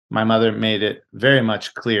my mother made it very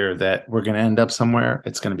much clear that we're going to end up somewhere.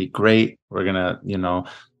 It's going to be great. We're going to,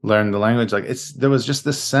 learn the language. Like there was just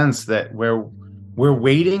this sense that we're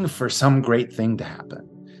waiting for some great thing to happen.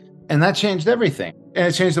 And that changed everything. And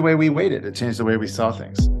it changed the way we waited. It changed the way we saw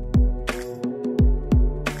things.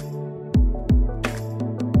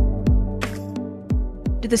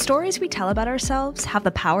 Do the stories we tell about ourselves have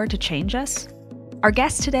the power to change us? Our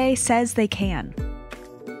guest today says they can.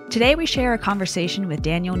 Today we share a conversation with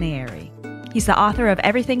Daniel Nayeri. He's the author of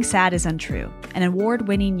Everything Sad is Untrue, an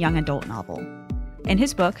award-winning young adult novel. In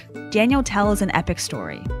his book, Daniel tells an epic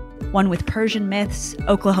story, one with Persian myths,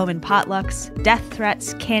 Oklahoman potlucks, death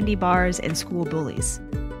threats, candy bars, and school bullies.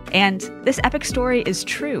 And this epic story is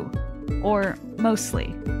true, or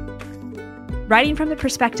mostly. Writing from the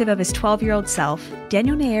perspective of his 12-year-old self,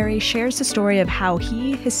 Daniel Nayeri shares the story of how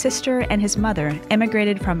he, his sister, and his mother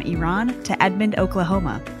immigrated from Iran to Edmond,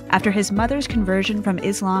 Oklahoma, after his mother's conversion from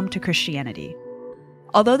Islam to Christianity.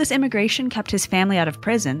 Although this immigration kept his family out of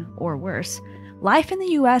prison, or worse, life in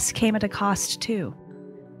the U.S. came at a cost too.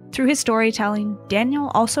 Through his storytelling,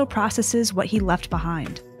 Daniel also processes what he left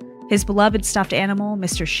behind. His beloved stuffed animal,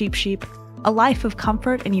 Mr. Sheep Sheep, a life of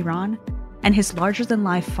comfort in Iran, and his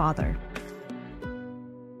larger-than-life father.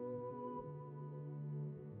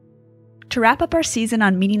 To wrap up our season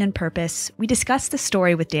on meaning and purpose, we discuss the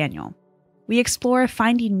story with Daniel. We explore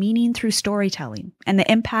finding meaning through storytelling and the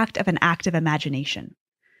impact of an active imagination,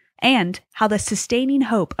 and how the sustaining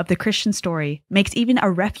hope of the Christian story makes even a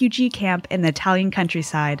refugee camp in the Italian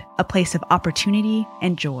countryside a place of opportunity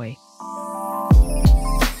and joy.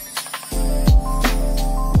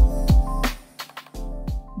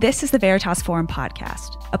 This is the Veritas Forum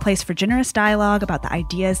podcast, a place for generous dialogue about the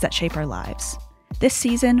ideas that shape our lives. This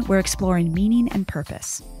season, we're exploring meaning and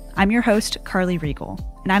purpose. I'm your host, Carly Regal,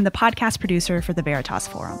 and I'm the podcast producer for the Veritas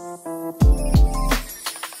Forum.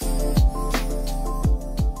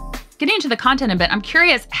 Getting into the content a bit, I'm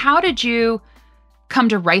curious, how did you come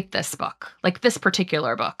to write this book, like this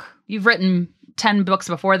particular book? You've written 10 books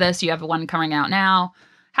before this. You have one coming out now.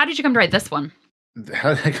 How did you come to write this one?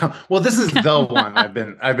 How did I come? Well, this is the one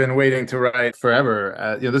I've been waiting to write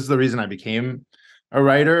forever. This is the reason I became a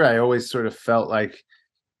writer. I always sort of felt like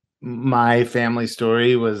my family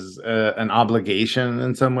story was an obligation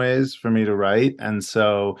in some ways for me to write. And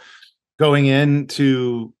so going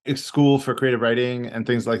into school for creative writing and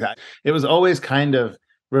things like that, it was always kind of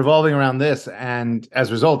revolving around this. And as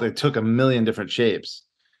a result, it took a million different shapes.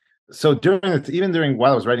 So during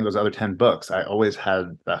while I was writing those other 10 books, I always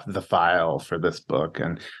had the file for this book.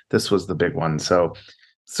 And this was the big one.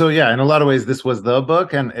 So yeah, in a lot of ways, this was the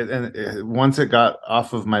book. And once it got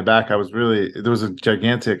off of my back, there was a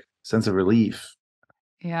gigantic sense of relief.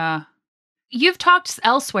 Yeah. You've talked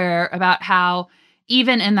elsewhere about how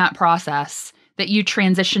even in that process that you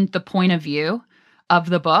transitioned the point of view of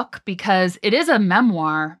the book, because it is a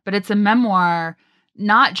memoir, but it's a memoir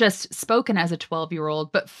not just spoken as a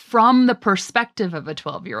 12-year-old, but from the perspective of a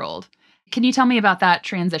 12-year-old. Can you tell me about that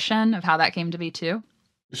transition, of how that came to be too?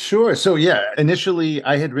 Sure. So yeah, initially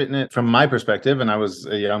I had written it from my perspective, and I was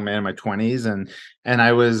a young man in my 20s, and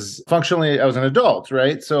I was an adult,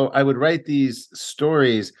 right? So I would write these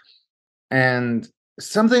stories, and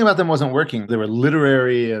something about them wasn't working. They were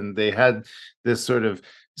literary, and they had this sort of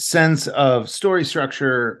sense of story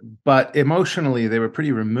structure, but emotionally they were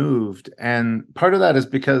pretty removed. And part of that is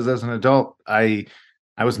because as an adult, I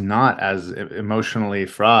was not as emotionally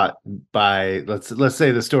fraught by, let's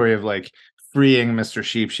say, the story of like freeing Mr.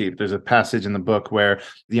 Sheep Sheep. There's a passage in the book where,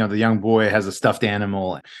 the young boy has a stuffed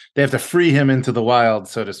animal. They have to free him into the wild,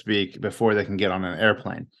 so to speak, before they can get on an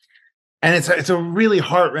airplane. And it's a really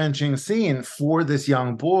heart-wrenching scene for this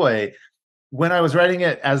young boy. When I was writing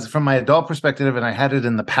it as from my adult perspective, and I had it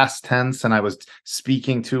in the past tense, and I was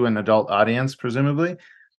speaking to an adult audience, presumably,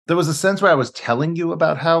 there was a sense where I was telling you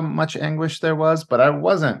about how much anguish there was, but I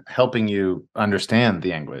wasn't helping you understand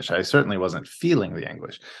the anguish. I certainly wasn't feeling the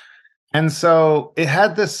anguish. And so it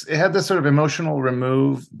had this sort of emotional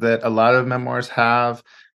remove that a lot of memoirs have.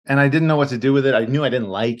 And I didn't know what to do with it. I knew I didn't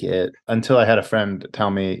like it until I had a friend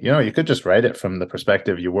tell me, you could just write it from the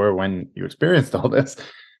perspective you were when you experienced all this.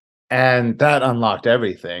 And that unlocked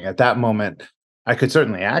everything. At that moment, I could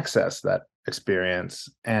certainly access that experience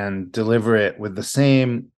and deliver it with the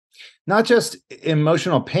same, not just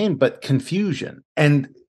emotional pain, but confusion. And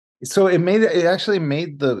so it actually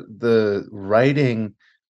made the writing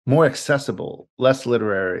more accessible, less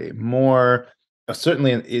literary, more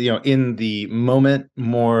certainly in the moment,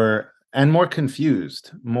 more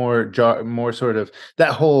confused, more sort of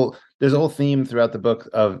that whole. There's a whole theme throughout the book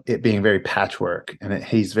of it being very patchwork, and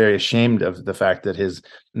he's very ashamed of the fact that his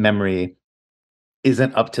memory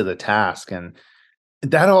isn't up to the task. And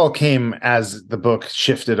that all came as the book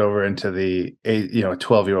shifted over into a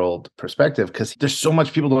 12-year-old perspective, because there's so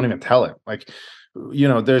much people don't even tell him. Like,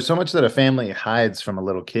 there's so much that a family hides from a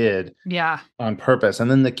little kid on purpose. And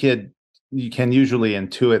then the kid, you can usually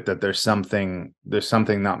intuit that there's something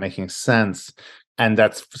not making sense. And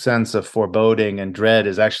that sense of foreboding and dread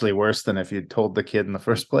is actually worse than if you'd told the kid in the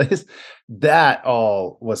first place. That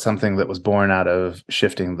all was something that was born out of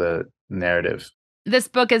shifting the narrative. This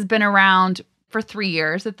book has been around for 3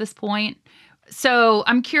 years at this point. So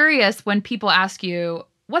I'm curious, when people ask you,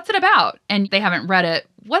 what's it about? And they haven't read it,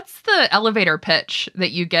 what's the elevator pitch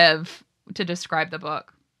that you give to describe the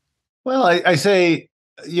book? Well, I say,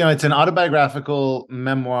 it's an autobiographical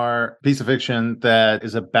memoir piece of fiction that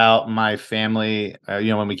is about my family.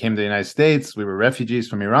 When we came to the United States, we were refugees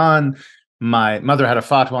from Iran. My mother had a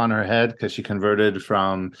fatwa on her head because she converted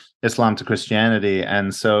from Islam to Christianity.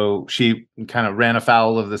 And so she kind of ran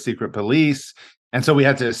afoul of the secret police. And so we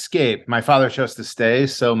had to escape. My father chose to stay.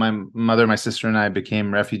 So my mother, my sister, and I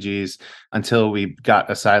became refugees until we got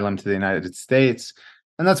asylum to the United States.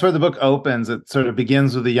 And that's where the book opens. It sort of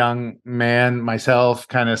begins with a young man, myself,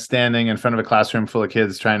 kind of standing in front of a classroom full of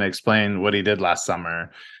kids trying to explain what he did last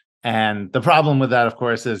summer. And the problem with that, of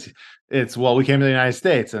course, is we came to the United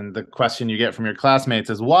States, and the question you get from your classmates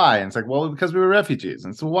is why? And it's like, well, because we were refugees.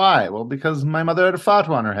 And so why? Well, because my mother had a fatwa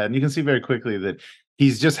on her head. And you can see very quickly that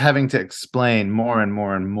he's just having to explain more and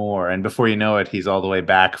more and more. And before you know it, he's all the way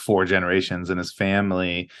back 4 generations in his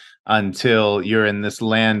family, until you're in this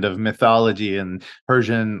land of mythology and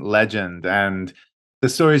Persian legend. And the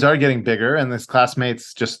stories are getting bigger, and his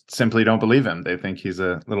classmates just simply don't believe him. They think he's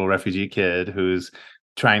a little refugee kid who's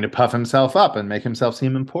trying to puff himself up and make himself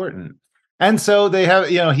seem important. And so they have,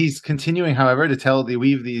 he's continuing, however, to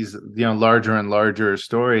weave these, larger and larger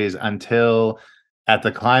stories, until at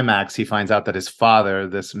the climax, he finds out that his father,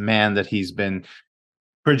 this man that he's been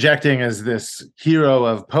projecting as this hero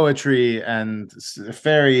of poetry and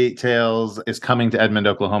fairy tales, is coming to Edmond,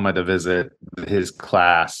 Oklahoma to visit his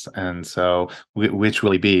class. And so which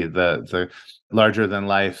will he be, the larger than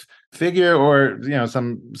life figure, or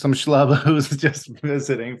some schlub who's just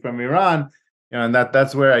visiting from Iran? And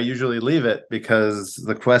that's where I usually leave it, because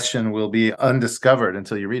the question will be undiscovered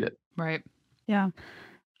until you read it. Right. Yeah.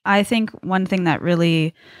 I think one thing that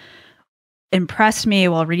really impressed me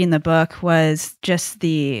while reading the book was just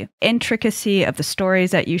the intricacy of the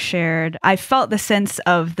stories that you shared. I felt the sense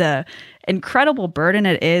of the incredible burden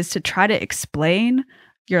it is to try to explain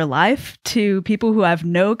your life to people who have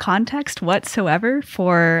no context whatsoever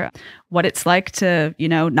for what it's like to,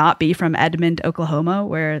 not be from Edmond, Oklahoma,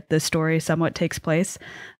 where the story somewhat takes place.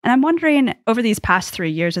 And I'm wondering, over these past 3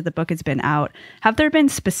 years that the book has been out, have there been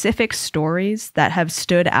specific stories that have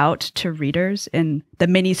stood out to readers in the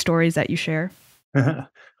many stories that you share?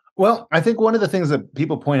 Well, I think one of the things that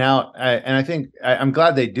people point out, and I think I'm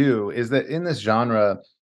glad they do, is that in this genre,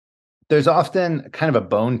 there's often kind of a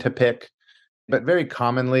bone to pick. But very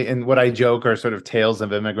commonly, in what I joke are sort of tales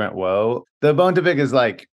of immigrant woe, the bone to pick is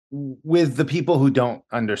like with the people who don't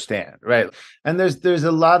understand, right? And there's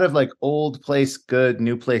a lot of like old place good,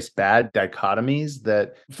 new place bad dichotomies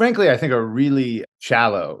that, frankly, I think are really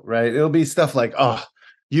shallow, right? It'll be stuff like, oh,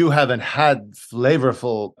 you haven't had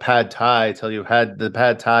flavorful pad thai till you had the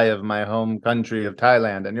pad thai of my home country of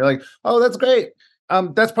Thailand. And you're like, oh, that's great.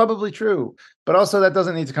 That's probably true. But also that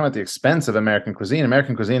doesn't need to come at the expense of American cuisine.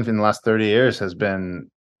 American cuisine in the last 30 years has been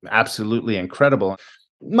absolutely incredible.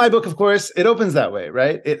 My book, of course, it opens that way,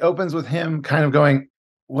 right? It opens with him kind of going,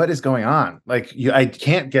 what is going on? Like, I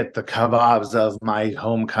can't get the kebabs of my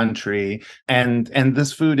home country, and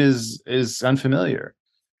this food is unfamiliar.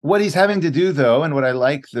 What he's having to do, though, and what I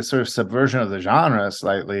like, the sort of subversion of the genre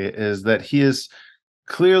slightly, is that he is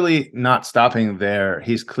clearly not stopping there.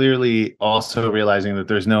 He's clearly also realizing that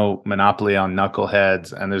there's no monopoly on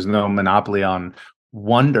knuckleheads, and there's no monopoly on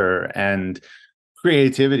wonder and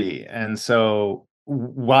creativity. And so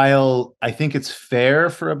while I think it's fair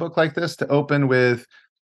for a book like this to open with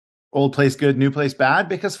old place good, new place bad,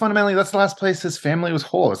 because fundamentally that's the last place his family was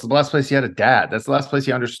whole. It's the last place he had a dad. That's the last place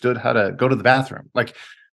he understood how to go to the bathroom. Like,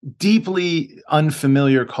 deeply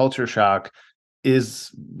unfamiliar culture shock is,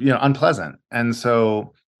 unpleasant. And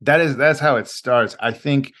so that's how it starts. I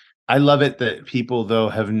think I love it that people, though,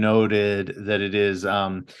 have noted that it is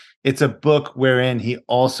it's a book wherein he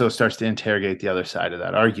also starts to interrogate the other side of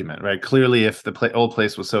that argument, right? Clearly, if the old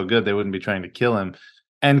place was so good, they wouldn't be trying to kill him.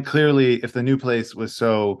 And clearly, if the new place was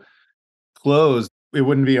so closed, it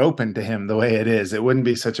wouldn't be open to him the way it is. It wouldn't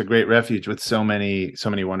be such a great refuge with so many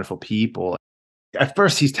wonderful people. At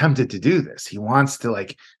first, he's tempted to do this. He wants to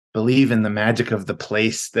believe in the magic of the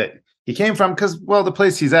place that he came from, because, well, the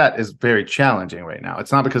place he's at is very challenging right now.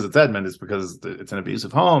 It's not because it's Edmond, it's because it's an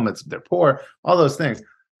abusive home, they're poor, all those things.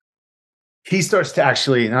 He starts to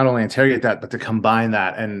actually not only interrogate that, but to combine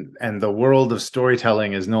that, and the world of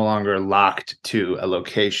storytelling is no longer locked to a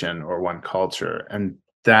location or one culture. And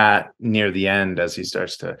that near the end, as he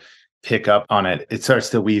starts to pick up on it, it starts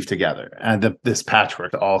to weave together, and this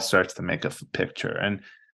patchwork all starts to make a picture. And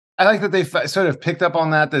I like that they sort of picked up on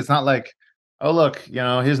that. It's not like, oh, look,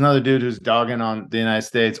 here's another dude who's dogging on the United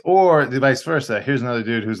States, or the vice versa. Here's another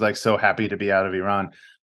dude who's like so happy to be out of Iran.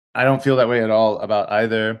 I don't feel that way at all about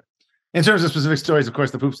either. In terms of specific stories, of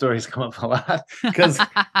course, the poop stories come up a lot because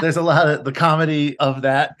there's a lot of the comedy of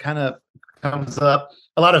that kind of comes up.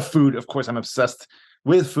 A lot of food, of course, I'm obsessed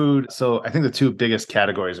with food. So I think the two biggest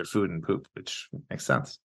categories are food and poop, which makes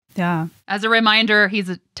sense. Yeah. As a reminder,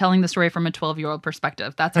 he's telling the story from a 12-year-old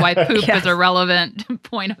perspective. That's why poop is a relevant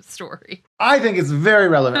point of story. I think it's very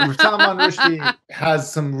relevant. Salman Rushdie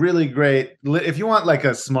has some really great, if you want like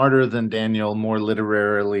a smarter than Daniel, more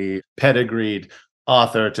literarily pedigreed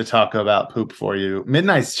author to talk about poop for you,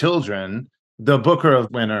 Midnight's Children, the Booker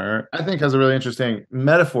winner, I think has a really interesting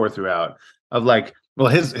metaphor throughout of like, well,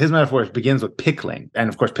 his metaphor begins with pickling. And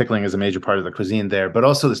of course, pickling is a major part of the cuisine there, but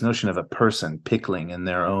also this notion of a person pickling in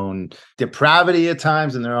their own depravity at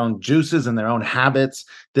times, in their own juices and their own habits.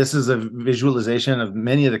 This is a visualization of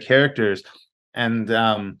many of the characters. And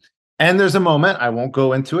there's a moment, I won't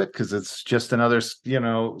go into it because it's just another,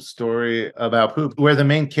 story about poop, where the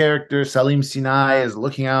main character, Salim Sinai, is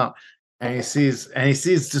looking out and he sees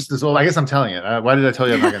just this old, I guess I'm telling you. Why did I tell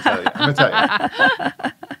you I'm not going to tell you? I'm going to tell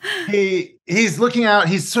you. He's looking out,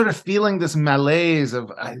 he's sort of feeling this malaise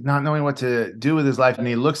of not knowing what to do with his life. And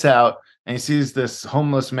he looks out and he sees this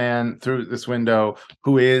homeless man through this window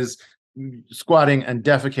who is squatting and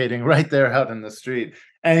defecating right there out in the street.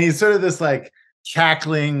 And he's sort of this like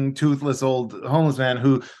cackling, toothless old homeless man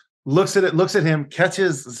who looks at him,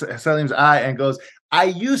 catches Salim's eye and goes, "I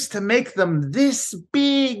used to make them this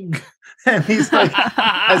big." And he's like,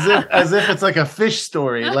 as if it's like a fish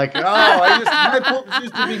story, like, "Oh, my poops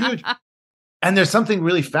used to be huge." And there's something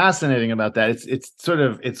really fascinating about that.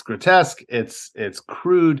 It's grotesque, it's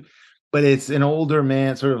crude, but it's an older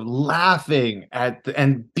man sort of laughing at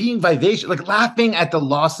and being vivacious, like laughing at the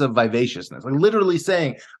loss of vivaciousness, like literally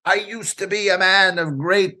saying, "I used to be a man of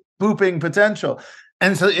great pooping potential."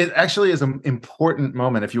 And so it actually is an important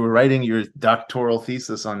moment. If you were writing your doctoral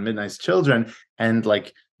thesis on Midnight's Children and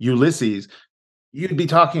like Ulysses, you'd be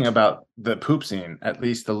talking about the poop scene at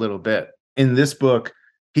least a little bit. In this book,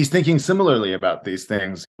 he's thinking similarly about these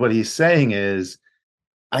things. What he's saying is,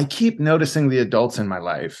 I keep noticing the adults in my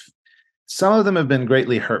life. Some of them have been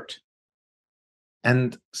greatly hurt.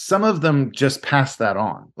 And some of them just pass that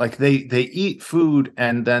on. Like they eat food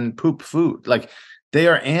and then poop food. Like they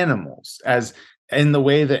are animals, as in the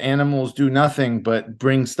way that animals do nothing but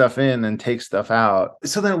bring stuff in and take stuff out.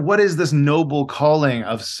 So then what is this noble calling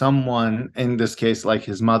of someone, in this case, like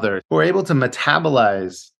his mother, who are able to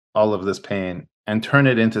metabolize all of this pain and turn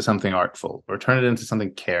it into something artful or turn it into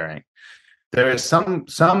something caring? There is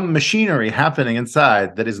some machinery happening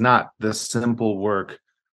inside that is not the simple work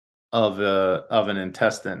of an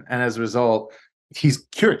intestine. And as a result, he's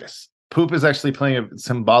curious. Poop is actually playing a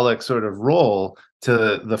symbolic sort of role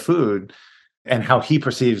to the food, and how he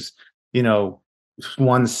perceives,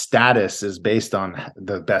 one's status is based on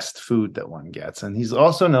the best food that one gets. And he's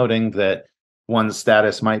also noting that one's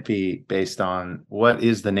status might be based on what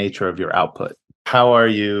is the nature of your output. How are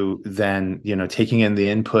you then, taking in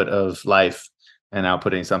the input of life and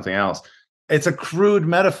outputting something else? It's a crude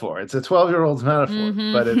metaphor. It's a 12-year-old's metaphor,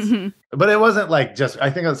 Mm-hmm. but it wasn't like just,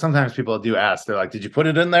 I think sometimes people do ask, they're like, "Did you put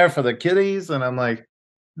it in there for the kiddies?" And I'm like,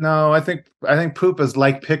 no, I think poop is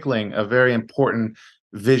like pickling, a very important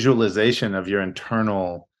visualization of your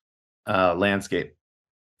internal landscape.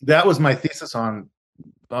 That was my thesis on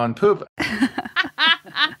poop.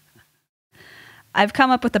 I've come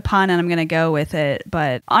up with a pun and I'm going to go with it.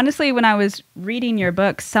 But honestly, when I was reading your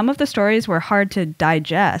book, some of the stories were hard to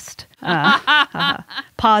digest.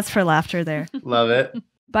 Pause for laughter there. Love it.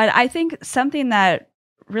 But I think something that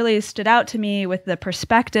really stood out to me with the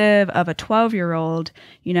perspective of a 12-year-old,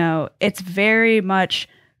 it's very much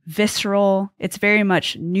visceral. It's very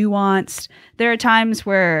much nuanced. There are times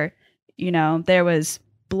where, there was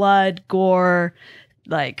blood, gore,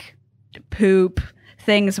 like poop,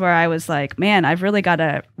 things where I was like, man, I've really got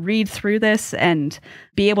to read through this and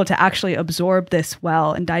be able to actually absorb this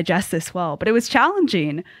well and digest this well. But it was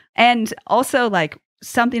challenging. And also like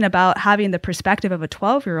something about having the perspective of a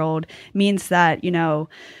 12-year-old means that,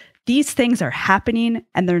 these things are happening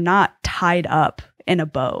and they're not tied up in a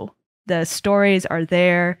bow. The stories are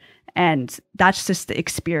there And that's just the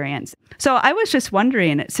experience. So I was just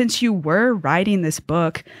wondering, since you were writing this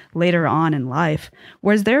book later on in life,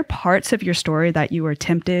 was there parts of your story that you were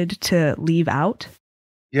tempted to leave out?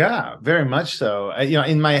 Yeah, very much so.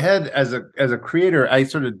 In my head as a creator, I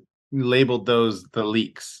sort of labeled those the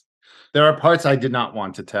leaks. There are parts I did not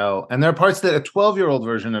want to tell, and there are parts that a 12-year-old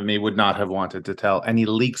version of me would not have wanted to tell, and he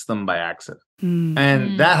leaks them by accident.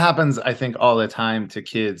 And that happens, I think, all the time to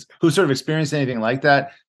kids who sort of experience anything like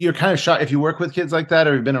that. You're kind of shocked if you work with kids like that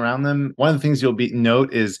or you've been around them. One of the things you'll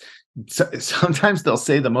note is sometimes they'll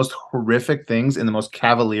say the most horrific things in the most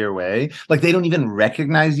cavalier way. Like they don't even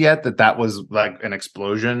recognize yet that that was like an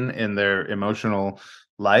explosion in their emotional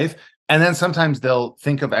life. And then sometimes they'll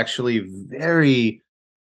think of actually very,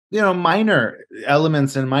 minor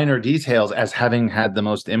elements and minor details as having had the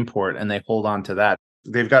most import, and they hold on to that.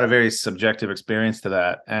 They've got a very subjective experience to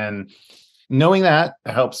that. And knowing that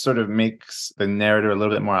helps sort of makes the narrator a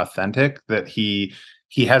little bit more authentic, that he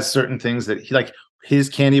has certain things that he, like his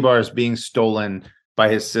candy bars being stolen by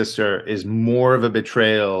his sister is more of a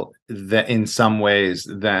betrayal that in some ways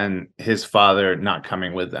than his father not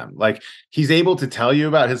coming with them. Like he's able to tell you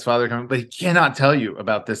about his father coming, but he cannot tell you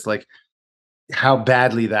about this, like how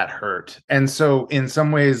badly that hurt. And so in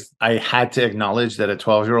some ways I had to acknowledge that a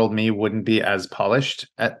 12-year-old me wouldn't be as polished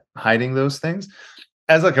at hiding those things.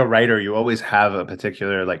 As like a writer, you always have a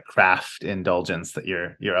particular like craft indulgence that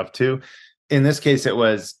you're up to. In this case, it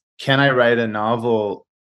was, can I write a novel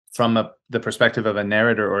from the perspective of a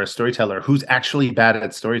narrator or a storyteller who's actually bad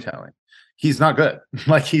at storytelling? He's not good.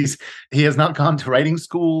 Like he has not gone to writing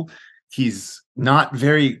school. He's not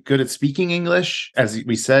very good at speaking English. As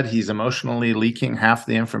we said, he's emotionally leaking half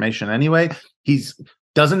the information anyway. He's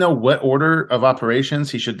doesn't know what order of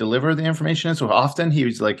operations he should deliver the information in. So often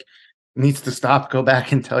he's like, needs to stop, go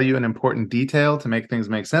back and tell you an important detail to make things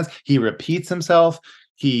make sense. He repeats himself.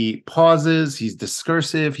 He pauses. He's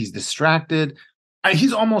discursive. He's distracted.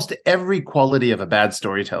 He's almost every quality of a bad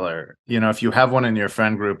storyteller. If you have one in your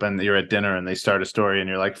friend group and you're at dinner and they start a story and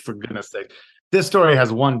you're like, for goodness sake, this story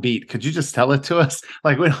has one beat. Could you just tell it to us?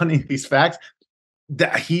 Like, we don't need these facts.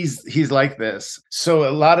 He's like this. So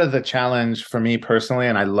a lot of the challenge for me personally,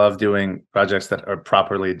 and I love doing projects that are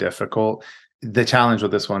properly difficult, the challenge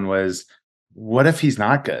with this one was, what if he's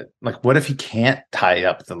not good? Like, what if he can't tie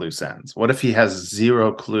up the loose ends? What if he has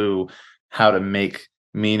zero clue how to make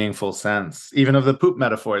meaningful sense, even of the poop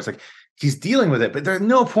metaphors? Like, he's dealing with it, but there's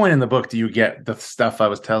no point in the book do you get the stuff I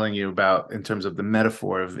was telling you about in terms of the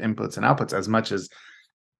metaphor of inputs and outputs as much as,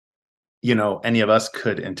 any of us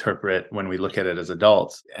could interpret when we look at it as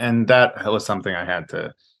adults. And that was something I had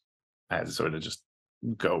to sort of just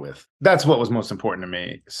go with. That's what was most important to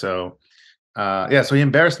me. So so he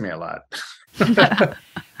embarrassed me a lot. But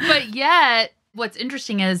yet, what's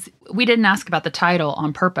interesting is we didn't ask about the title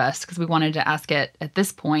on purpose because we wanted to ask it at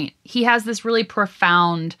this point. He has this really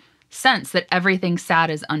profound sense that everything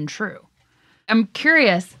sad is untrue. I'm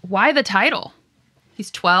curious, why the title?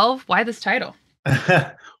 He's 12. Why this title?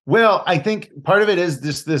 Well, I think part of it is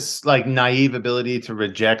this like naive ability to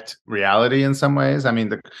reject reality in some ways. I mean,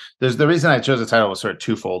 the reason I chose the title was sort of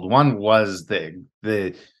twofold. One was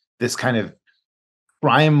this kind of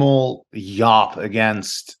primal yop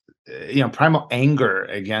against, primal anger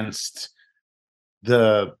against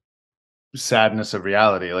the sadness of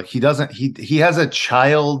reality. Like he has a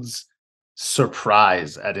child's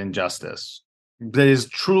surprise at injustice that is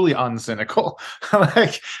truly uncynical.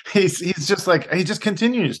 Like he just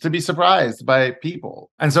continues to be surprised by people.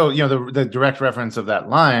 And so, the direct reference of that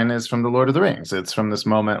line is from The Lord of the Rings. It's from this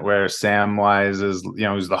moment where Samwise is,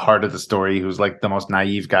 who's the heart of the story, who's like the most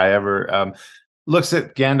naive guy ever, looks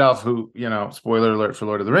at Gandalf, who, spoiler alert for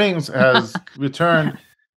Lord of the Rings, has returned.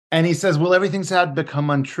 And he says, will everything sad become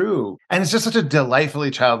untrue? And it's just such a delightfully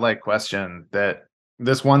childlike question that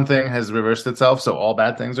this one thing has reversed itself, so all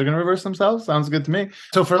bad things are going to reverse themselves. Sounds good to me.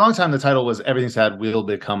 So for a long time, the title was Everything Sad Will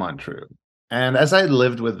Become Untrue. And as I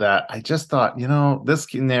lived with that, I just thought,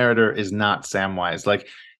 this narrator is not Samwise. Like,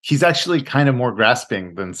 he's actually kind of more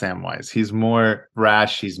grasping than Samwise. He's more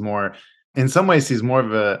rash. In some ways, he's more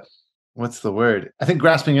of a, what's the word? I think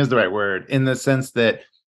grasping is the right word, in the sense that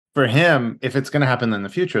for him, if it's going to happen in the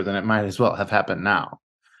future, then it might as well have happened now,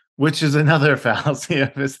 which is another fallacy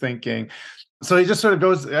of his thinking. So he just sort of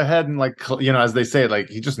goes ahead and, like, as they say, like,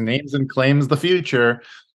 he just names and claims the future.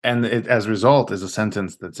 And it, as a result, is a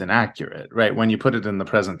sentence that's inaccurate, right? When you put it in the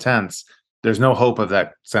present tense, there's no hope of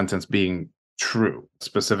that sentence being true.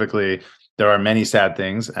 Specifically, there are many sad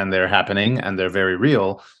things and they're happening and they're very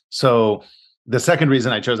real. So the second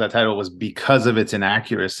reason I chose that title was because of its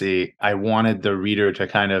inaccuracy. I wanted the reader to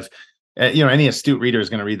kind of any astute reader is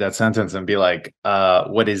going to read that sentence and be like,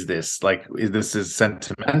 what is this? Like, is this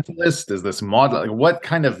sentimentalist? Is this maudlin? Like, what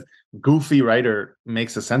kind of goofy writer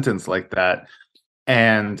makes a sentence like that?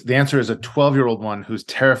 And the answer is a 12-year-old one who's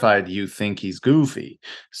terrified you think he's goofy.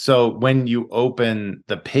 So when you open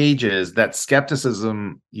the pages, that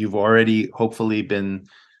skepticism you've already hopefully been,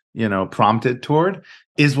 prompted toward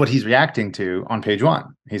is what he's reacting to on page 1.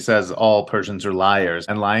 He says, all Persians are liars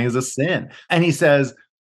and lying is a sin. And he says,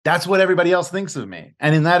 that's what everybody else thinks of me.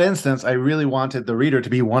 And in that instance, I really wanted the reader to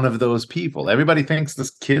be one of those people. Everybody thinks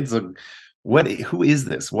this kid's who is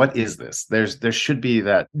this? What is this? There should be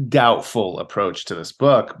that doubtful approach to this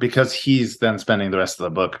book, because he's then spending the rest of the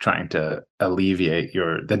book trying to alleviate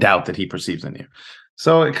the doubt that he perceives in you.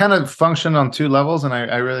 So it kind of functioned on 2 levels, and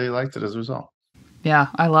I really liked it as a result. Yeah,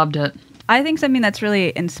 I loved it. I think something that's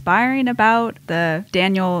really inspiring about the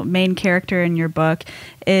Daniel main character in your book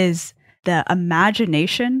is the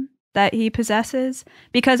imagination that he possesses,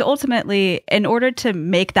 because ultimately, in order to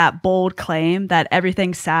make that bold claim that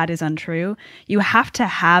everything sad is untrue, you have to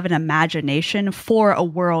have an imagination for a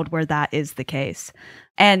world where that is the case.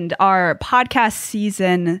 And our podcast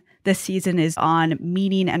season this season is on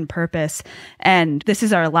meaning and purpose, and this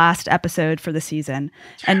is our last episode for the season.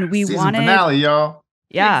 And we wanted finale, y'all.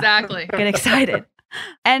 Yeah, exactly. Get excited.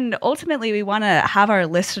 And ultimately, we want to have our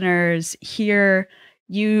listeners hear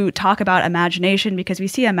you talk about imagination, because we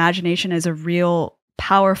see imagination as a real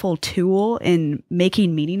powerful tool in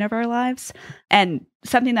making meaning of our lives. And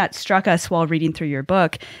something that struck us while reading through your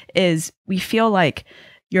book is we feel like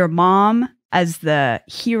your mom, as the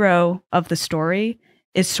hero of the story,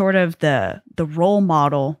 is sort of the role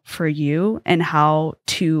model for you and how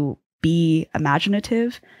to be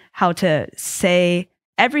imaginative, how to say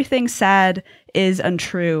everything sad is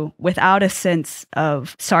untrue without a sense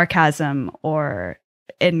of sarcasm or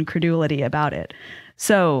incredulity about it.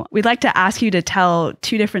 So we'd like to ask you to tell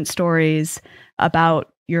 2 different stories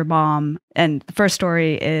about your mom. And the first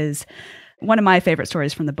story is one of my favorite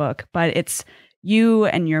stories from the book, but it's you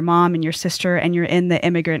and your mom and your sister, and you're in the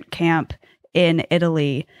immigrant camp in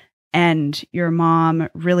Italy, and your mom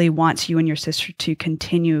really wants you and your sister to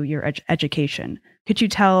continue your education. Could you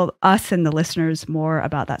tell us and the listeners more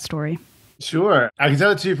about that story? Sure. I can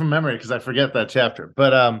tell it to you from memory because I forget that chapter.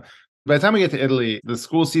 But by the time we get to Italy, the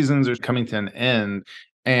school seasons are coming to an end,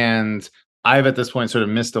 and I've at this point sort of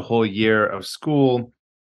missed a whole year of school.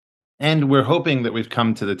 And we're hoping that we've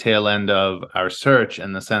come to the tail end of our search,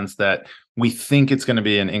 in the sense that we think it's going to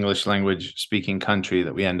be an English language speaking country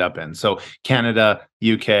that we end up in. So Canada,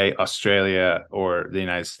 UK, Australia, or the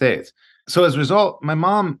United States. So as a result, my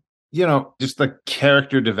mom, just the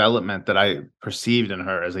character development that I perceived in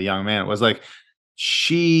her as a young man was like,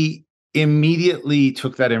 she immediately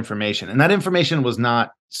took that information, and that information was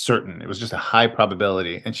not certain. It was just a high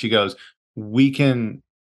probability. And she goes, we can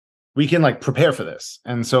like prepare for this.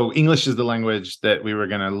 And so English is the language that we were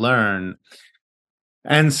going to learn.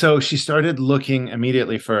 And so she started looking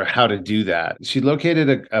immediately for how to do that. She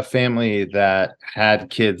located a family that had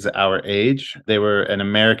kids our age. They were an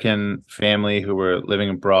American family who were living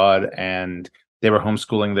abroad, and they were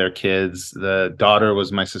homeschooling their kids. The daughter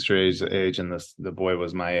was my sister's age, and the boy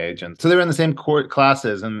was my age. And so they were in the same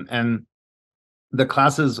classes, and the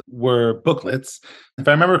classes were booklets. If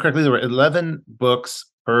I remember correctly, there were 11 books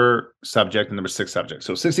per subject, and there were 6 subjects.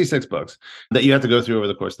 So 66 books that you have to go through over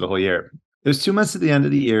the course of the whole year. It was 2 months at the end of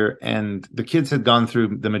the year, and the kids had gone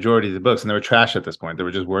through the majority of the books, and they were trash at this point. They were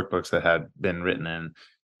just workbooks that had been written in.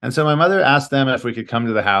 And so my mother asked them if we could come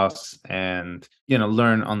to the house and,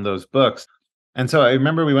 learn on those books. And so I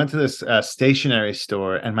remember we went to this stationery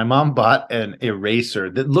store, and my mom bought an eraser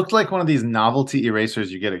that looked like one of these novelty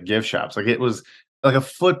erasers you get at gift shops. Like, it was like a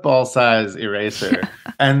football size eraser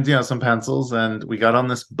and, some pencils. And we got on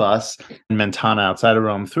this bus in Mentana outside of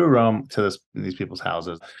Rome, through Rome, to these people's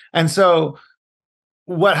houses. And so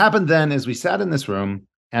what happened then is we sat in this room,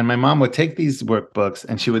 and my mom would take these workbooks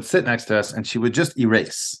and she would sit next to us, and she would just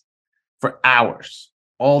erase for hours,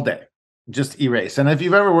 all day. Just erase. And if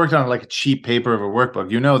you've ever worked on like a cheap paper of a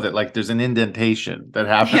workbook, you know that like there's an indentation that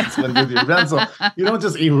happens with your pencil. You don't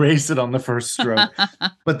just erase it on the first stroke.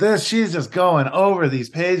 But she's just going over these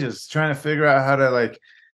pages, trying to figure out how to like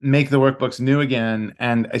make the workbooks new again.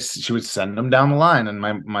 And she would send them down the line, and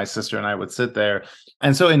my sister and I would sit there.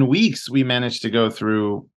 And so in weeks, we managed to go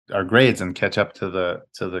through our grades and catch up to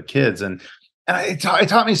the kids. And it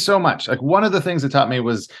taught me so much. Like, one of the things it taught me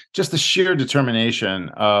was just the sheer determination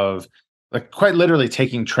of, like, quite literally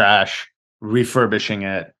taking trash, refurbishing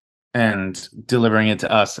it, and delivering it to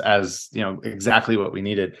us as, exactly what we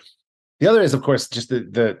needed. The other is, of course, just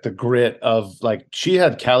the grit of like she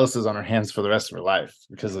had calluses on her hands for the rest of her life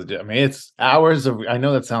because I mean it's hours of. I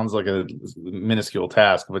know that sounds like a minuscule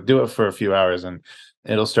task, but do it for a few hours and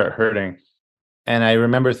it'll start hurting. And I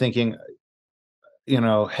remember thinking,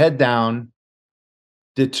 head down,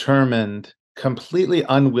 determined, completely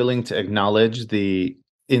unwilling to acknowledge the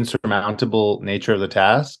insurmountable nature of the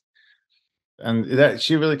task, and that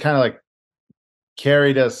she really kind of like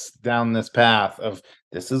carried us down this path of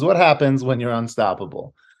this is what happens when you're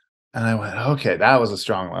unstoppable. And I went, okay, that was a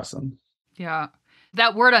strong lesson. Yeah.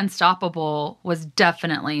 That word unstoppable was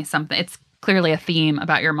definitely something. It's clearly a theme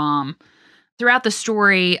about your mom. Throughout the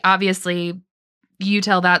story, obviously, you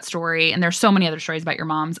tell that story, and there's so many other stories about your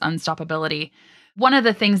mom's unstoppability. One of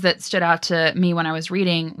the things that stood out to me when I was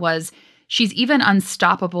reading was she's even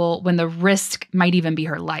unstoppable when the risk might even be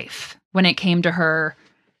her life. When it came to her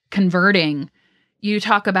converting, you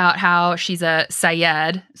talk about how she's a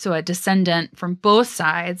Sayyid, so a descendant from both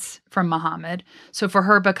sides from Muhammad. So for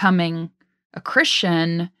her becoming a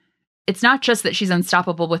Christian, it's not just that she's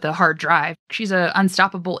unstoppable with a hard drive. She's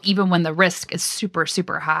unstoppable even when the risk is super,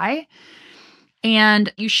 super high.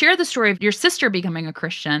 And you share the story of your sister becoming a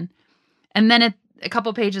Christian. And then a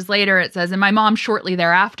couple pages later, it says, and my mom shortly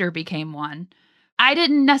thereafter became one. I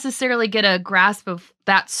didn't necessarily get a grasp of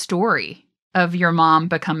that story of your mom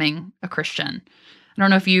becoming a Christian. I don't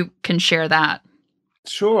know if you can share that.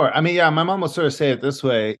 Sure. I mean, yeah, my mom will sort of say it this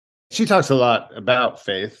way. She talks a lot about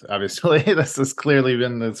faith, obviously. This has clearly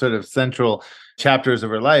been the sort of central chapters of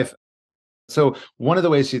her life. So one of the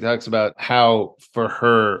ways she talks about how for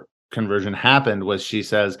her conversion happened was she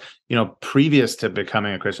says, previous to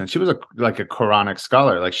becoming a Christian, she was like a Quranic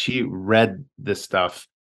scholar. Like she read this stuff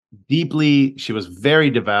deeply. She was very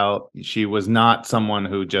devout. She was not someone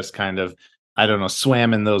who just kind of,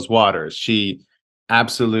 swam in those waters. She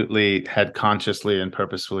absolutely had consciously and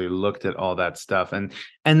purposefully looked at all that stuff. And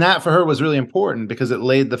that for her was really important because it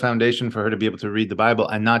laid the foundation for her to be able to read the Bible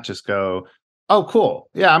and not just go, oh, cool.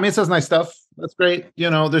 Yeah. I mean, it says nice stuff. That's great.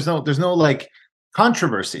 There's no like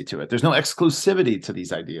controversy to it. There's no exclusivity to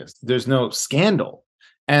these ideas. There's no scandal.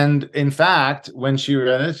 And in fact, when she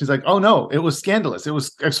read it, she's like, oh no, it was scandalous. It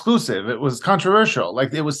was exclusive. It was controversial.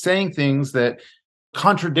 Like it was saying things that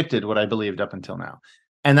contradicted what I believed up until now.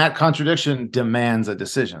 And that contradiction demands a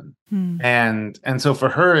decision. And so for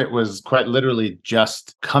her, it was quite literally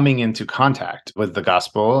just coming into contact with the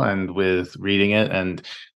gospel and with reading it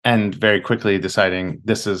and very quickly deciding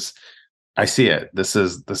I see it. This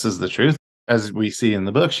is the truth. As we see in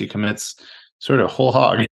the book, she commits sort of whole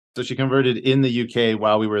hog. So she converted in the UK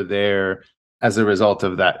while we were there as a result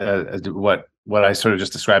of that, what I sort of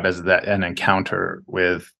just described as an encounter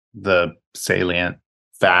with the salient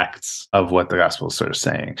facts of what the gospel is sort of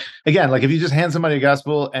saying. Again, like if you just hand somebody a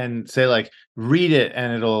gospel and say like, read it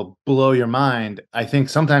and it'll blow your mind. I think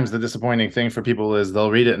sometimes the disappointing thing for people is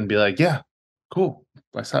they'll read it and be like, yeah, cool.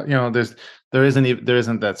 I saw, there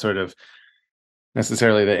isn't that sort of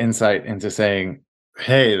necessarily the insight into saying,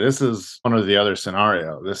 hey, this is one or the other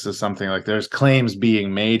scenario. This is something like there's claims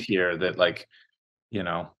being made here that like,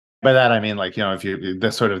 by that I mean like, if you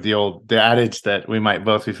the adage that we might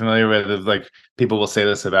both be familiar with is like people will say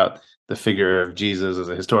this about the figure of Jesus as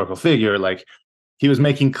a historical figure, like he was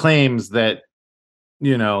making claims that,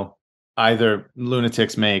 either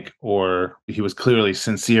lunatics make or he was clearly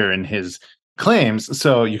sincere in his claims.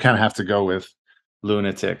 So you kind of have to go with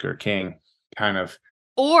lunatic or king kind of.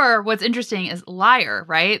 Or what's interesting is liar,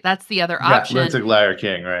 right? That's the other option. Yeah, lunatic, liar,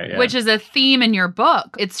 king, right? Yeah. Which is a theme in your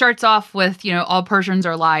book. It starts off with, all Persians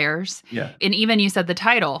are liars. Yeah. And even you said the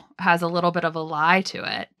title has a little bit of a lie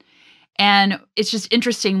to it. And it's just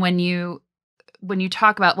interesting when you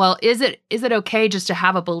talk about, well, is it okay just to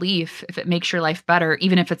have a belief if it makes your life better,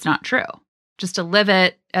 even if it's not true? Just to live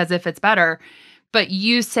it as if it's better. But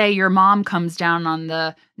you say your mom comes down on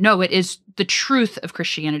no, it is the truth of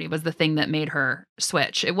Christianity was the thing that made her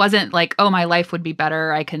switch. It wasn't like, oh, my life would be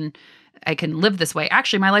better. I can live this way.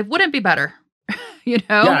 Actually, my life wouldn't be better.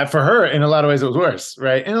 Yeah, for her, in a lot of ways, it was worse,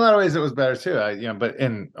 right? In a lot of ways, it was better too. But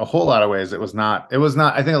in a whole lot of ways, it was not. It was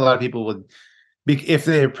not. I think a lot of people would, if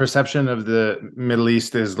their perception of the Middle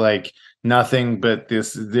East is like nothing but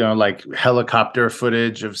this, like helicopter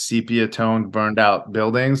footage of sepia toned, burned out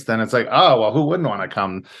buildings, then it's like, oh, well, who wouldn't want to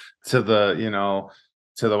come to the,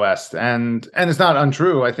 to the West? And it's not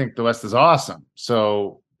untrue. I think the West is awesome.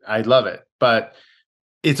 So I love it. But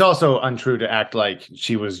it's also untrue to act like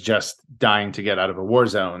she was just dying to get out of a war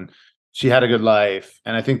zone. She had a good life.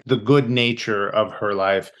 And I think the good nature of her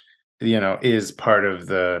life, is part of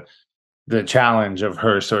the challenge of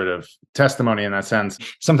her sort of testimony in that sense.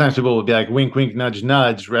 Sometimes people will be like, wink, wink, nudge,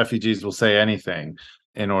 nudge, refugees will say anything.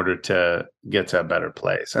 in order to get to a better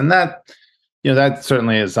place. And that, that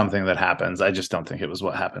certainly is something that happens. I just don't think it was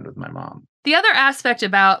what happened with my mom. The other aspect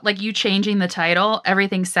about like you changing the title,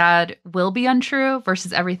 Everything Sad Will Be Untrue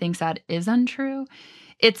versus Everything Sad Is Untrue.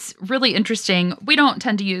 It's really interesting. We don't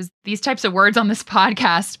tend to use these types of words on this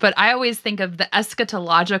podcast, but I always think of the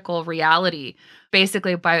eschatological reality.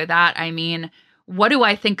 Basically, by that, I mean, what do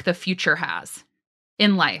I think the future has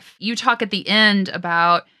in life? You talk at the end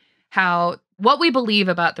about how what we believe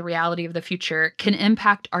about the reality of the future can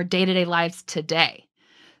impact our day-to-day lives today.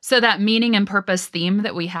 So that meaning and purpose theme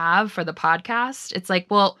that we have for the podcast, it's like,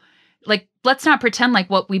 well, like, let's not pretend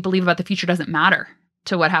like what we believe about the future doesn't matter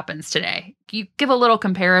to what happens today. You give a little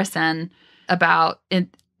comparison about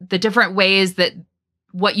the different ways that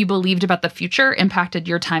what you believed about the future impacted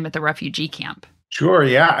your time at the refugee camp. Sure,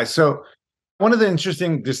 yeah. So one of the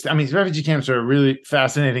interesting, refugee camps are really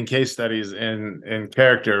fascinating case studies in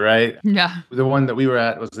character, right? Yeah. The one that we were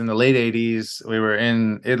at was in the late 80s. We were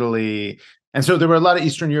in Italy. And so there were a lot of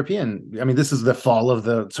Eastern European. This is the fall of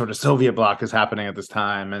the sort of Soviet bloc is happening at this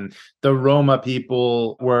time. And the Roma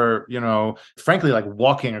people were, frankly, like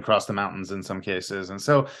walking across the mountains in some cases. And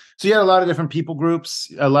so you had a lot of different people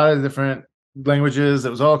groups, a lot of different languages.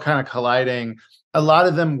 It was all kind of colliding. A lot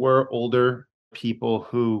of them were older people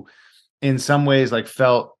who in some ways like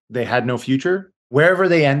felt they had no future. Wherever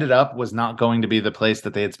they ended up was not going to be the place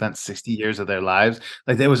that they had spent 60 years of their lives.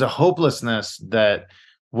 Like there was a hopelessness that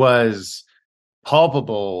was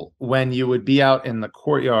palpable when you would be out in the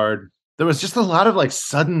courtyard. There was just a lot of like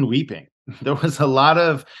sudden weeping. There was a lot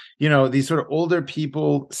of, these sort of older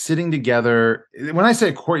people sitting together. When I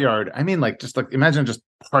say courtyard, I mean like imagine just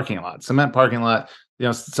parking lot, cement parking lot.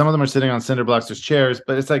 Some of them are sitting on cinder blocks, there's chairs,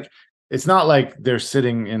 but it's not like they're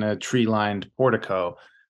sitting in a tree-lined portico.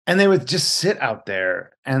 And they would just sit out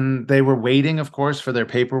there and they were waiting, of course, for their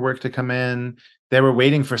paperwork to come in. They were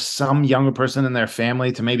waiting for some younger person in their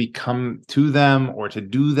family to maybe come to them or to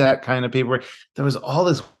do that kind of paperwork. There was all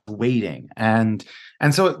this waiting. And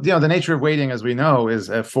so, the nature of waiting, as we know, is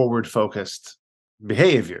a forward-focused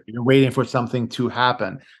behavior. You're waiting for something to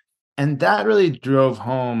happen. And that really drove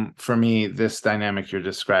home for me this dynamic you're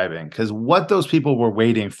describing, because what those people were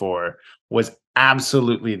waiting for was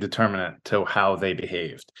absolutely determinant to how they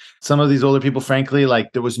behaved. Some of these older people, frankly,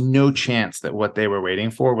 like there was no chance that what they were waiting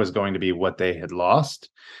for was going to be what they had lost.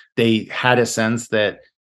 They had a sense that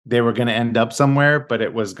they were going to end up somewhere, but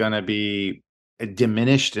it was going to be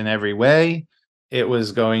diminished in every way. It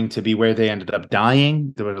was going to be where they ended up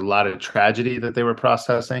dying. There was a lot of tragedy that they were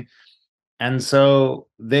processing. And so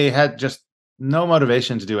they had just no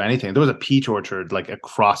motivation to do anything. There was a peach orchard like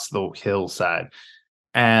across the hillside.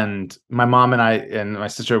 And my mom and I and my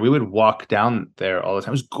sister, we would walk down there all the time.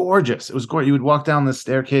 It was gorgeous. It was gorgeous. You would walk down the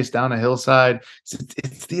staircase down a hillside.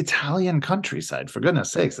 It's the Italian countryside, for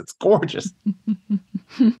goodness sakes. It's gorgeous.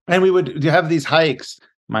 And we would have these hikes.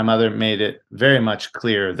 My mother made it very much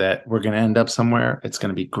clear that we're going to end up somewhere. It's going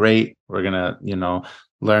to be great. We're going to,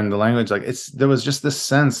 learn the language. Like there was just this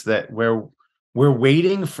sense that we're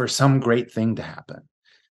waiting for some great thing to happen.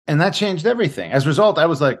 And that changed everything. As a result, I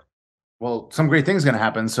was like, well, some great thing's going to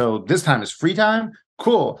happen. So this time is free time.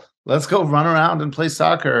 Cool. Let's go run around and play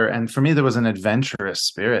soccer. And for me, there was an adventurous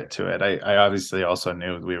spirit to it. I obviously also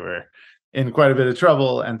knew we were in quite a bit of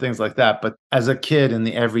trouble and things like that. But as a kid in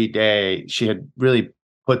the everyday, she had really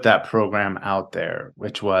put that program out there,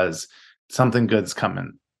 which was something good's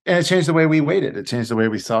coming. And it changed the way we waited. It changed the way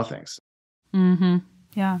we saw things. Mm-hmm.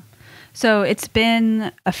 Yeah. So it's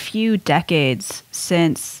been a few decades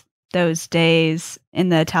since those days in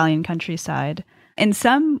the Italian countryside. In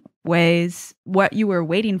some ways, what you were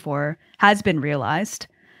waiting for has been realized,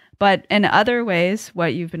 but in other ways,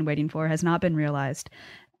 what you've been waiting for has not been realized.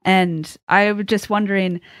 And I was just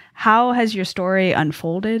wondering, how has your story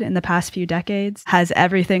unfolded in the past few decades? Has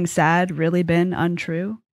everything sad really been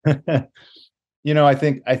untrue? I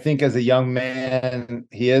think as a young man,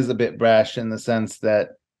 he is a bit brash in the sense that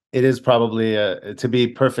it is probably to be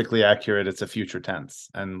perfectly accurate, it's a future tense.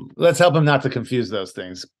 And let's help him not to confuse those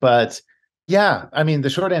things. But yeah, the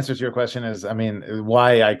short answer to your question is,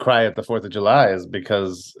 why I cry at the 4th of July is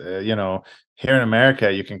because, here in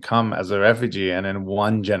America, you can come as a refugee and in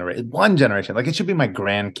one generation, like it should be my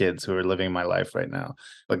grandkids who are living my life right now.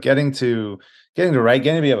 But getting to write,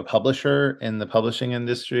 getting to be a publisher in the publishing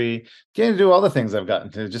industry, getting to do all the things I've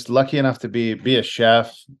gotten to, just lucky enough to be a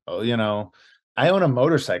chef, I own a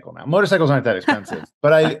motorcycle now. Motorcycles aren't that expensive,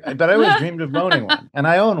 but I always dreamed of owning one, and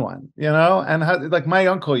I own one. And like my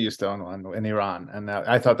uncle used to own one in Iran, and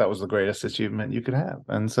I thought that was the greatest achievement you could have.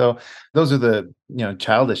 And so those are the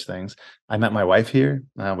childish things. I met my wife here.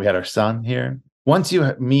 We had our son here. Once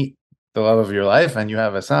you meet the love of your life and you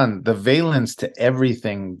have a son, the valence to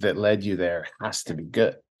everything that led you there has to be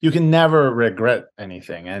good. You can never regret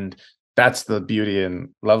anything. And that's the beauty and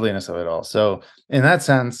loveliness of it all. So in that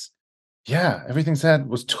sense, yeah, everything said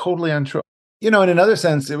was totally untrue. In another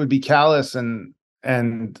sense, it would be callous and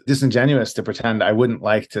disingenuous to pretend I wouldn't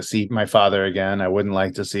like to see my father again. I wouldn't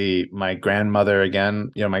like to see my grandmother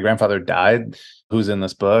again. My grandfather died, who's in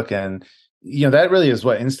this book. And, that really is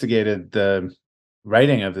what instigated the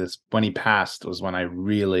writing of this. When he passed was when I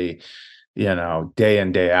really, day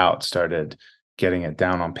in, day out started getting it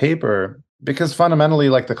down on paper, because fundamentally,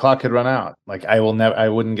 like, the clock had run out. Like, I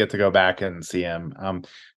wouldn't get to go back and see him.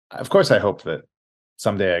 Of course, I hope that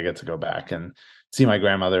someday I get to go back and see my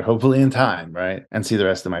grandmother, hopefully in time, right? And see the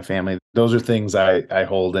rest of my family. Those are things I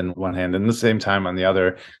hold in one hand. And at the same time, on the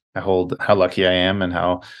other, I hold how lucky I am and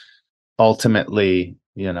how ultimately,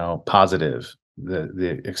 positive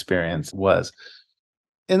the experience was.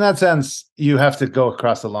 In that sense, you have to go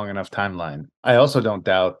across a long enough timeline. I also don't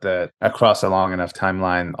doubt that across a long enough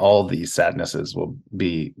timeline, all these sadnesses will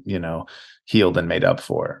be, healed and made up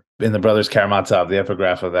for. In the Brothers Karamazov, the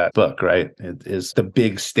epigraph of that book, right, it is the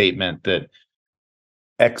big statement that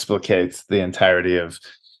explicates the entirety of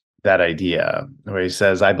that idea, where he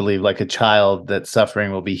says, I believe like a child that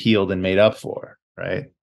suffering will be healed and made up for, right?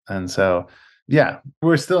 And so, yeah,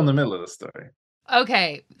 we're still in the middle of the story.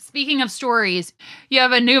 Okay, speaking of stories, you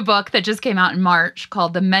have a new book that just came out in March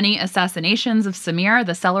called The Many Assassinations of Samir,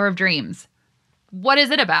 the Seller of Dreams. What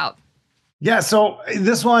is it about? Yeah, so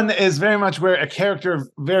this one is very much where a character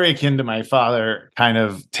very akin to my father kind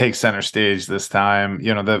of takes center stage this time.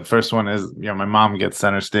 The first one is, my mom gets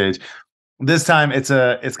center stage. This time it's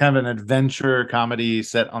kind of an adventure comedy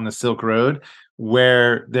set on the Silk Road,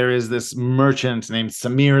 where there is this merchant named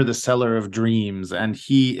Samir, the Seller of Dreams, and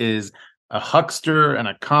he is a huckster and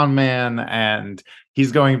a con man, and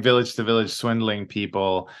he's going village to village swindling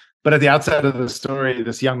people. But at the outset of the story,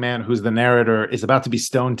 this young man who's the narrator is about to be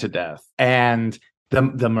stoned to death. And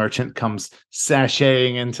the merchant comes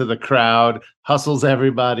sashaying into the crowd, hustles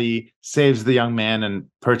everybody, saves the young man, and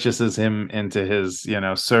purchases him into his,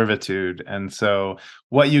 servitude. And so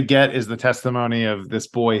what you get is the testimony of this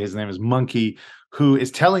boy, his name is Monkey, who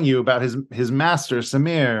is telling you about his master,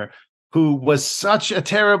 Samir, who was such a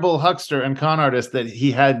terrible huckster and con artist that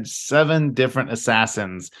he had 7 different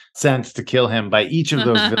assassins sent to kill him by each of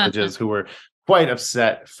those villages, who were quite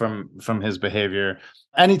upset from his behavior.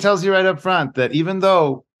 And he tells you right up front that even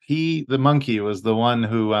though the monkey, was the one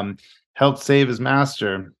who helped save his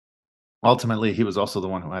master, ultimately he was also the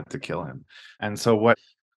one who had to kill him. And so what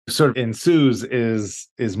sort of ensues is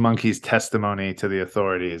Monkey's testimony to the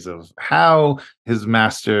authorities of how his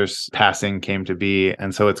master's passing came to be.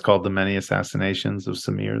 And so it's called The Many Assassinations of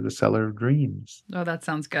Samir, the Seller of Dreams. Oh, that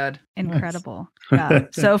sounds good. Incredible. Nice. Yeah.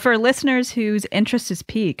 So for listeners whose interest is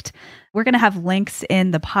piqued, we're going to have links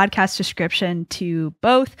in the podcast description to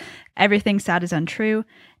both Everything Sad is Untrue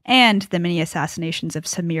and The Many Assassinations of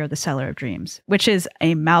Samir, the Seller of Dreams, which is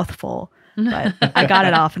a mouthful, but I got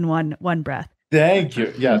it off in one breath. Thank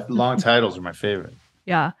you. Yeah, long titles are my favorite.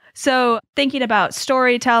 Yeah. So thinking about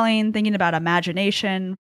storytelling, thinking about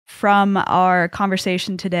imagination from our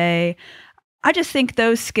conversation today, I just think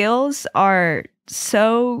those skills are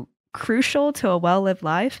so crucial to a well-lived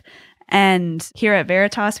life. And here at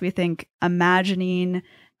Veritas, we think imagining,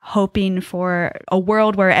 hoping for a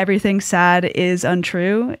world where everything sad is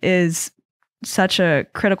untrue is such a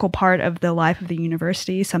critical part of the life of the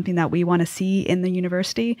university, something that we want to see in the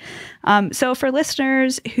university. So for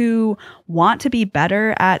listeners who want to be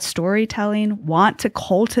better at storytelling, want to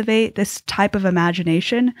cultivate this type of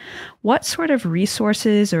imagination, what sort of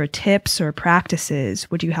resources or tips or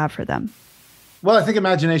practices would you have for them? Well, I think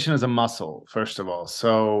imagination is a muscle, first of all.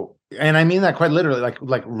 So, and I mean that quite literally,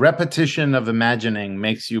 like repetition of imagining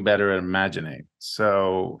makes you better at imagining.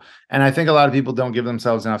 So, and I think a lot of people don't give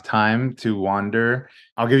themselves enough time to wander.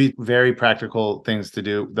 I'll give you very practical things to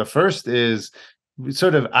do. The first is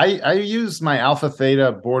sort of, I use my alpha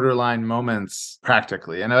theta borderline moments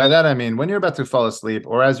practically. And by that, I mean, when you're about to fall asleep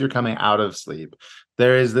or as you're coming out of sleep,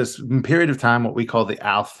 there is this period of time, what we call the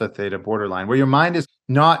alpha theta borderline, where your mind is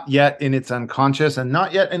not yet in its unconscious and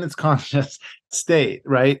not yet in its conscious state,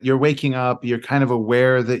 right? You're waking up, you're kind of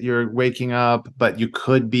aware that you're waking up, but you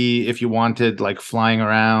could be, if you wanted, like flying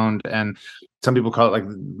around. And some people call it like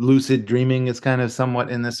lucid dreaming is kind of somewhat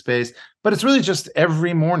in this space. But it's really just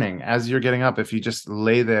every morning as you're getting up, if you just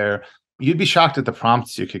lay there, you'd be shocked at the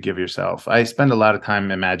prompts you could give yourself. I spend a lot of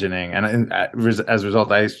time imagining, and as a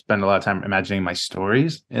result, I spend a lot of time imagining my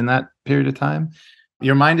stories in that period of time.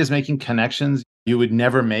 Your mind is making connections you would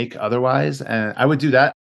never make otherwise. And I would do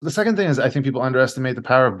that. The second thing is I think people underestimate the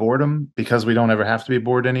power of boredom because we don't ever have to be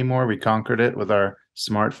bored anymore. We conquered it with our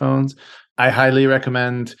smartphones. I highly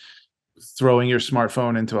recommend throwing your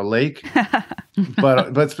smartphone into a lake.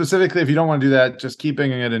 But specifically, if you don't want to do that, just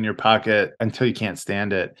keeping it in your pocket until you can't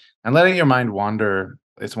stand it and letting your mind wander.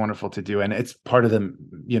 It's wonderful to do. And it's part of the,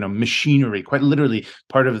 machinery, quite literally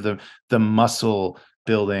part of the muscle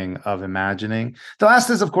building of imagining. The last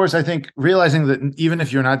is, of course, I think realizing that even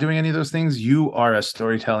if you're not doing any of those things, you are a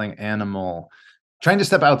storytelling animal, trying to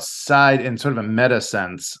step outside in sort of a meta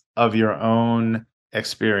sense of your own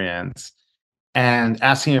experience and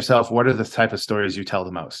asking yourself, what are the type of stories you tell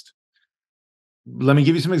the most? Let me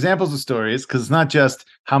give you some examples of stories, because it's not just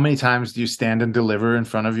how many times do you stand and deliver in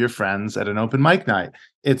front of your friends at an open mic night.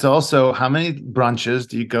 It's also how many brunches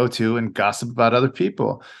do you go to and gossip about other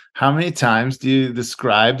people? How many times do you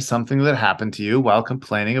describe something that happened to you while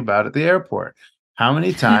complaining about at the airport? How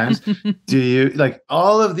many times do you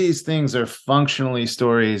all of these things are functionally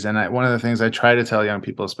stories. And one of the things I try to tell young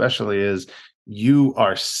people especially is you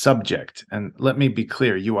are subject. And let me be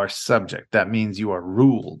clear, you are subject. That means you are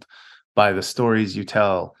ruled by the stories you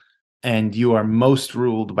tell, and you are most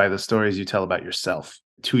ruled by the stories you tell about yourself,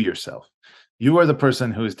 to yourself. You are the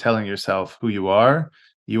person who is telling yourself who you are.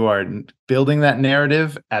 You are building that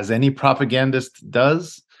narrative as any propagandist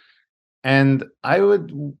does. And I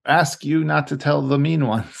would ask you not to tell the mean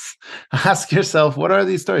ones. Ask yourself, what are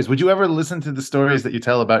these stories? Would you ever listen to the stories that you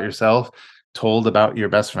tell about yourself told about your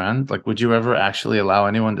best friend? Would you ever actually allow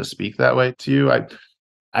anyone to speak that way to you?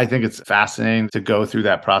 I think it's fascinating to go through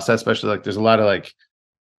that process, especially there's a lot of I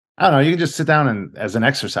don't know, you can just sit down and as an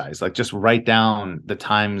exercise, just write down the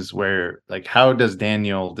times where how does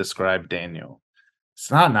Daniel describe Daniel? It's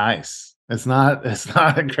not nice. It's not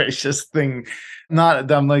a gracious thing. Not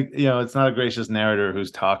dumb, it's not a gracious narrator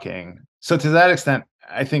who's talking. So to that extent,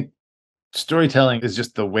 I think storytelling is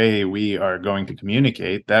just the way we are going to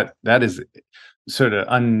communicate. That is sort of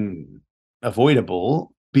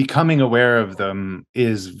unavoidable. Becoming aware of them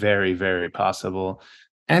is very, very possible,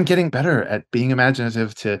 and getting better at being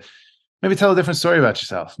imaginative to maybe tell a different story about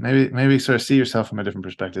yourself. Maybe sort of see yourself from a different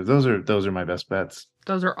perspective. Those are my best bets.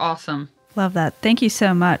 Those are awesome. Love that. Thank you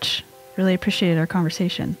so much. Really appreciated our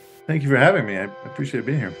conversation. Thank you for having me. I appreciate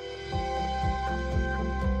being here.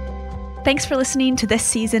 Thanks for listening to this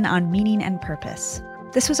season on Meaning and Purpose.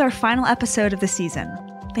 This was our final episode of the season.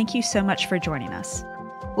 Thank you so much for joining us.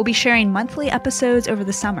 We'll be sharing monthly episodes over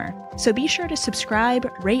the summer, so be sure to subscribe,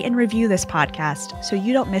 rate, and review this podcast so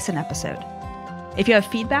you don't miss an episode. If you have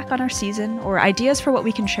feedback on our season or ideas for what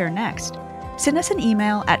we can share next, send us an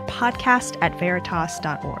email at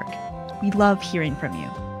podcast@veritas.org. We love hearing from you.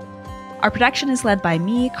 Our production is led by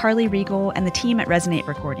me, Carly Regal, and the team at Resonate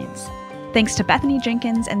Recordings. Thanks to Bethany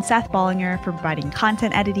Jenkins and Seth Bollinger for providing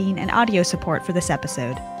content editing and audio support for this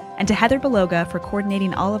episode, and to Heather Beloga for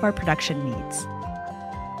coordinating all of our production needs.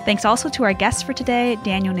 Thanks also to our guest for today,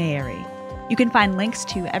 Daniel Nayeri. You can find links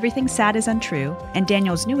to Everything Sad is Untrue and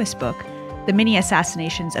Daniel's newest book, The Mini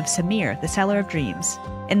Assassinations of Samir, the Seller of Dreams,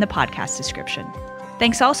 in the podcast description.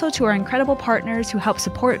 Thanks also to our incredible partners who help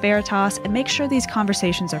support Veritas and make sure these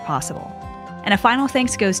conversations are possible. And a final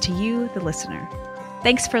thanks goes to you, the listener.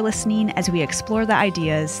 Thanks for listening as we explore the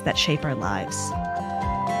ideas that shape our lives.